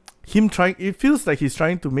him trying. It feels like he's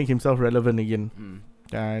trying to make himself relevant again,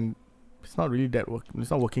 and it's not really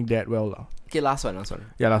it's not working that well now. Okay, last one.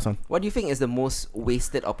 Yeah, last one. What do you think is the most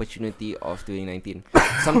wasted opportunity of 2019?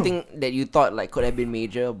 Something that you thought could have been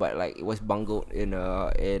major, but it was bungled in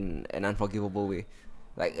an unforgivable way.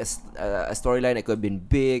 Like a storyline that could have been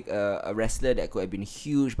big, a wrestler that could have been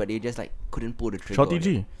huge, but they just couldn't pull the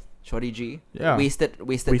trigger. Shorty G. Yeah. Wasted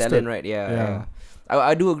talent, right? Yeah.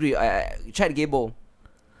 I do agree. Chad Gable.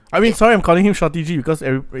 I mean, sorry, I'm calling him Shorty G because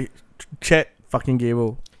Chad fucking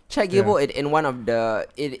Gable. Chad Gable in one of the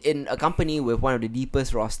in a company with one of the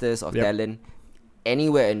deepest rosters of talent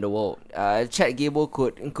anywhere in the world. Chad Gable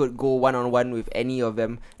could go one-on-one with any of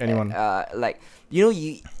them. Anyone.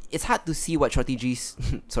 It's hard to see what Shorty G's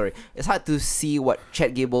it's hard to see what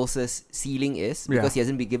Chad Gable's ceiling is because he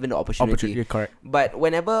hasn't been given the opportunity. Correct. But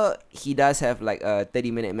whenever he does have a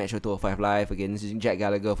 30-minute match of 205 Live against Jack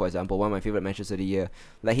Gallagher, for example, one of my favorite matches of the year,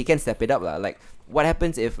 he can step it up lah. What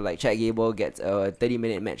happens if Chad Gable gets a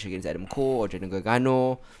 30-minute match against Adam Cole or Johnny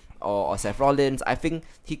Gargano or Seth Rollins? I think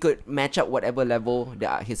he could match up whatever level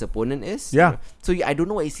that his opponent is. Yeah. So I don't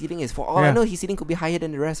know what his ceiling is. For all I know, his ceiling could be higher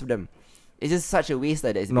than the rest of them. It's just such a waste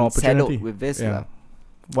that it's been saddled with this. Yeah.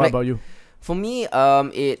 What about you? For me,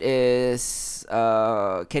 it is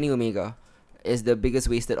Kenny Omega is the biggest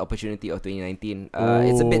wasted opportunity of 2019.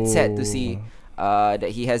 It's a bit sad to see that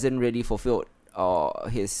he hasn't really fulfilled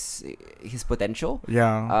his potential.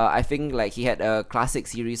 Yeah. I think he had a classic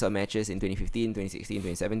series of matches in 2015, 2016,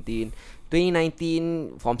 2017.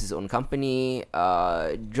 2019 forms his own company,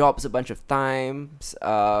 drops a bunch of times,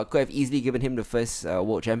 could have easily given him the first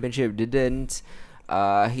world championship, didn't.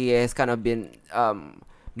 He has kind of been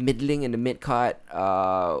middling in the mid card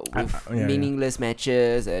with meaningless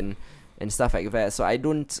matches and stuff like that. So I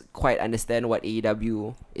don't quite understand what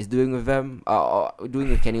AEW is doing with them, or doing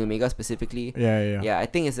with Kenny Omega specifically. Yeah. I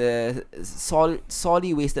think it's a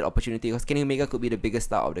sorely wasted opportunity because Kenny Omega could be the biggest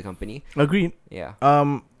star of the company. Agreed. Yeah.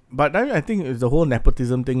 But I think it's the whole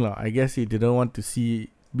nepotism thing, lah. I guess he didn't want to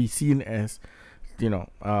be seen as,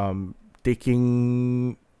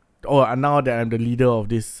 taking. Oh, now that I'm the leader of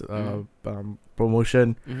this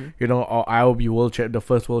promotion, or I'll be the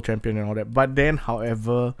first world champion and all that. But then,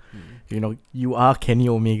 however, you are Kenny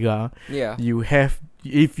Omega. Yeah.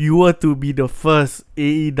 If you were to be the first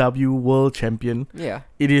AEW world champion,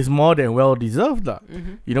 it is more than well deserved, lah.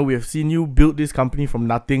 We have seen you build this company from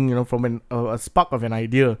nothing, from a spark of an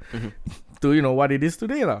idea to what it is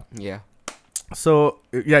today, lah. Yeah. So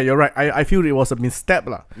yeah, you're right. I feel it was a misstep,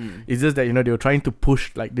 lah. It's just that they were trying to push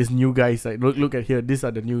like these new guys, like look at here, these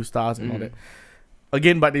are the new stars and all that.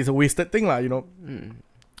 Again, but it's a wasted thing, lah.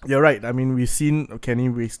 You're right. I mean, we've seen Kenny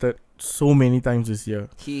wasted so many times this year.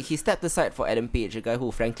 He stepped aside for Adam Page, a guy who,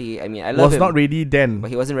 frankly, I mean, I love him. Was not ready then. But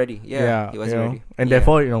he wasn't ready. Yeah, he wasn't ready. And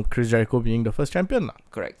therefore, Chris Jericho being the first champion, lah.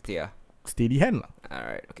 Correct. Yeah. Steady hand, lah. All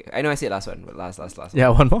right. Okay. I know I said last one, but last. Yeah,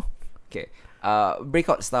 one more. Okay.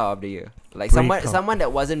 Breakout star of the year, like someone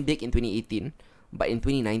that wasn't big in 2018, but in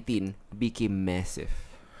 2019 became massive.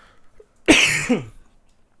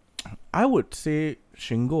 I would say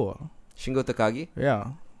Shingo Takagi.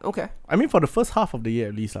 Yeah. Okay. I mean, for the first half of the year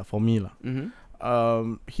at least, for me,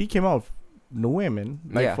 he came out of nowhere, man.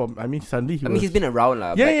 Suddenly he's been around,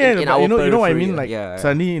 lah. Yeah. In but our you know what I mean. Like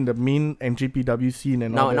suddenly in the main NJPW scene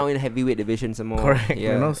and now in the heavyweight division some more. Correct.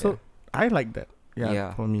 Yeah. So I like that.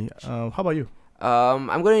 Yeah. For me. How about you?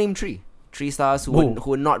 I'm gonna name three stars who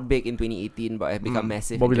were not big in 2018 but have become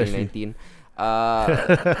massive Bobby in 2019.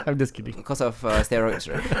 I'm just kidding. Because of steroids,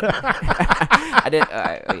 right?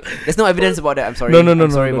 There's no evidence about that. I'm sorry. No,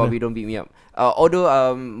 sorry, Bobby. Don't beat me up.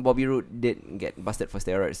 Although Bobby Roode did get busted for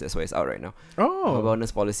steroids, that's why it's out right now. Oh,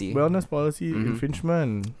 wellness policy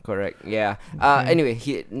infringement. Correct. Yeah. Anyway,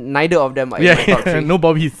 neither of them are in my top three.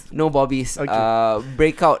 No Bobbies. Okay.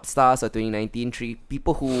 Breakout stars of 2019. Three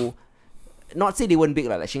people who, not say they weren't big,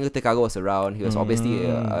 like Shingo Takagi was around. He was obviously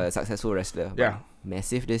a successful wrestler. Yeah.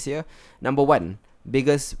 Massive this year. Number one,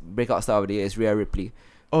 biggest breakout star of the year is Rhea Ripley.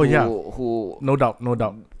 Who no doubt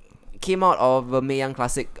came out of a Mae Young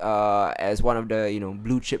Classic as one of the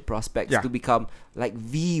blue chip prospects to become like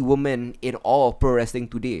the woman in all of pro wrestling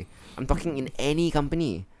today. I'm talking in any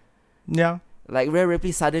company. Yeah. Like Rhea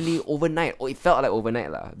Ripley suddenly overnight, it felt like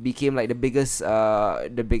overnight became like the biggest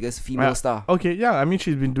female star. Okay, yeah. I mean,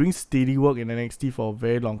 she's been doing steady work in NXT for a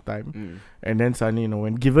very long time, and then suddenly,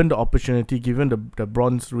 when given the opportunity, given the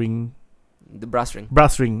bronze ring, the brass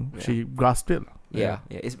ring, she grasped it. Yeah.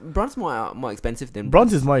 Is bronze more expensive than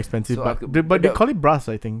bronze? Is more expensive, so but they call it brass,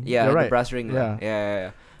 I think. Yeah, you're right. The brass ring.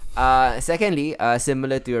 Yeah. Secondly,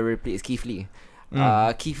 similar to Rhea Ripley is Keith Lee.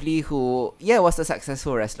 Keith Lee, who was a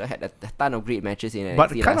successful wrestler, had a ton of great matches in NXT but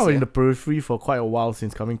kind of year. in the periphery for quite a while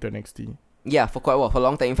since coming to NXT. Yeah, for quite a while, for a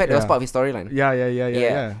long time. In fact, it was part of his storyline.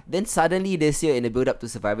 Yeah. Then suddenly this year, in the build-up to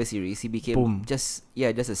Survivor Series, he became just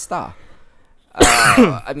a star.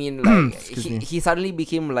 I mean, like he suddenly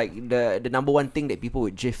became like the number one thing that people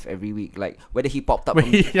would gif every week, like whether he popped up,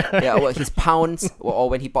 his pounds, or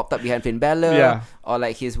when he popped up behind Finn Balor, or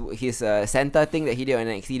like his Santa thing that he did on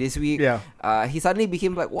NXT this week. He suddenly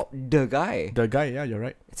became like the guy. Yeah, you're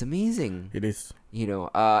right. It's amazing. It is.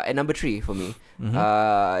 And number 3 for me,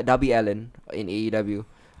 Darby Allin in AEW.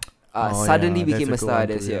 Suddenly became a star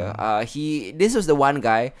this year. This was the one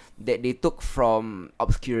guy that they took from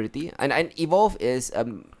obscurity, and Evolve is a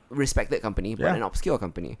respected company, but an obscure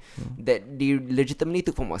company that they legitimately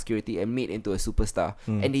took from obscurity and made into a superstar,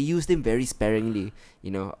 and they used him very sparingly.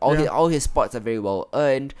 All his spots are very well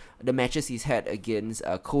earned. The matches he's had against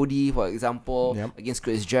Cody, for example, against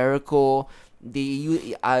Chris Jericho,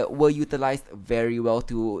 they were utilized very well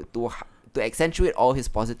to accentuate all his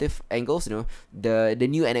positive angles. The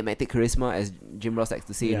new enigmatic charisma, as Jim Ross likes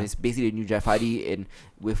to say, is basically the new Jeff Hardy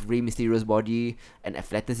with Rey Mysterio's body and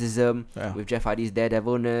athleticism, with Jeff Hardy's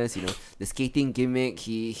daredevilness. The skating gimmick.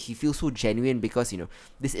 He feels so genuine because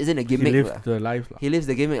this isn't a gimmick. He lives the life. He lives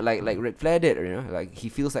the gimmick like Ric Flair did. Like he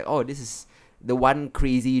feels like, this is the one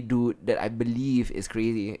crazy dude that I believe is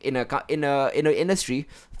crazy in an industry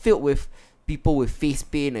filled with people with face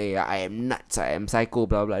paint. I am nuts, I am psycho,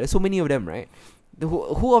 blah blah. There's so many of them, right?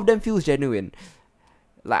 Who of them feels genuine?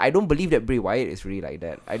 Like, I don't believe that Bray Wyatt is really like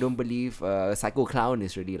that. I don't believe Psycho Clown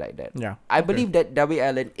is really like that. Yeah. I believe that Darby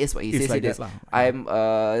Allin is what he says like it is. that, I'm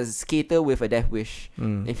a skater with a death wish.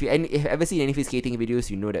 If you ever seen any of his skating videos,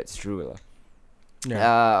 you know that's true.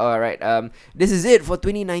 Yeah. Alright. This is it for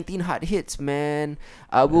 2019 Hard Hits, man.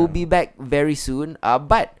 We'll be back very soon.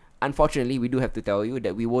 But unfortunately, we do have to tell you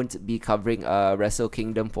that we won't be covering Wrestle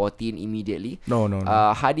Kingdom 14 immediately. No.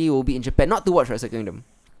 Hardy will be in Japan not to watch Wrestle Kingdom.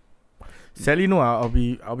 Sadly, no. I'll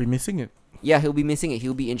be missing it. Yeah, he'll be missing it.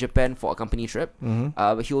 He'll be in Japan for a company trip.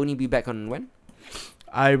 But he'll only be back on when?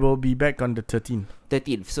 I will be back on the 13th.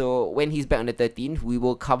 13th. So when he's back on the 13th, we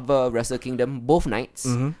will cover Wrestle Kingdom both nights.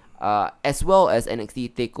 As well as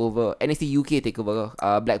NXT UK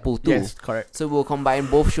Takeover Blackpool 2. Yes, correct. So we'll combine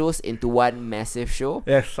both shows into one massive show.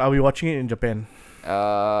 Yes, I'll be watching it in Japan.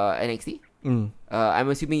 NXT? I'm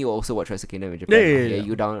assuming you also watch Wrestle Kingdom in Japan. Yeah.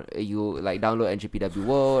 You download NJPW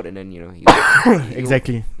World, and then you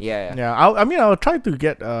exactly. Yeah. I'll try to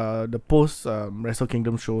get the post Wrestle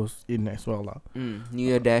Kingdom shows in as well, New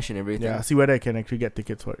Year Dash and everything. Yeah, see whether I can actually get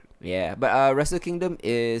tickets for it. Yeah, but Wrestle Kingdom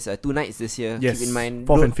is 2 nights this year. Yes, keep in mind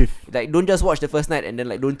 4th and 5th. Like, don't just watch the first night and then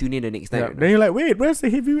don't tune in the next night. Yeah. Then you're like, wait, where's the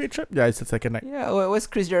heavyweight trip? Yeah, it's the second night. Yeah, where's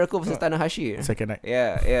Chris Jericho versus Tanahashi? Second night.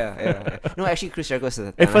 Yeah. No, actually, Chris Jericho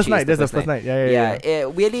versus Tanahashi. First night. That's the first night. Yeah.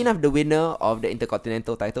 Weirdly enough, the winner of the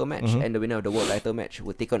Intercontinental title match and the winner of the World title match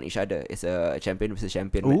will take on each other. It's a champion versus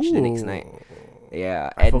champion match the next night.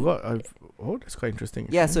 Yeah, I forgot. That's quite interesting.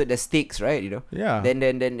 Yeah, so the stakes, right? Yeah. Then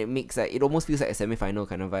it makes it almost feels like a semi-final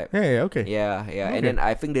kind of vibe. Yeah. Okay. Yeah. Okay. And then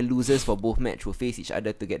I think the losers for both match will face each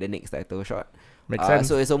other to get the next title shot. Makes sense.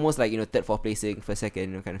 So it's almost like third, fourth placing, first,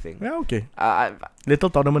 second, kind of thing. Yeah. Okay. Little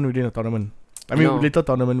tournament within a tournament. Little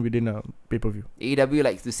tournament within a pay-per-view. AEW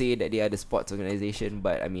likes to say that they are the sports organization,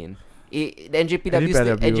 but I mean, the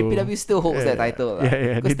NJPW still holds that title.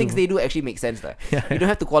 Because things they do actually make sense. You don't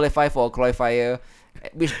have to qualify for a qualifier.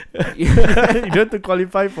 Which you don't have to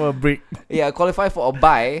qualify for a break. Yeah, qualify for a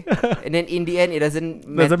bye. And then in the end, it doesn't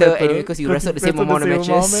matter anyway because you wrestled the same amount of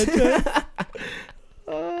matches.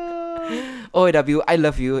 OAW, I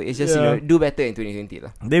love you. It's just, do better in 2020.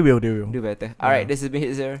 They will. Do better. Alright, this has been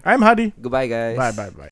Hitzer. I'm Hardy. Goodbye, guys. Bye.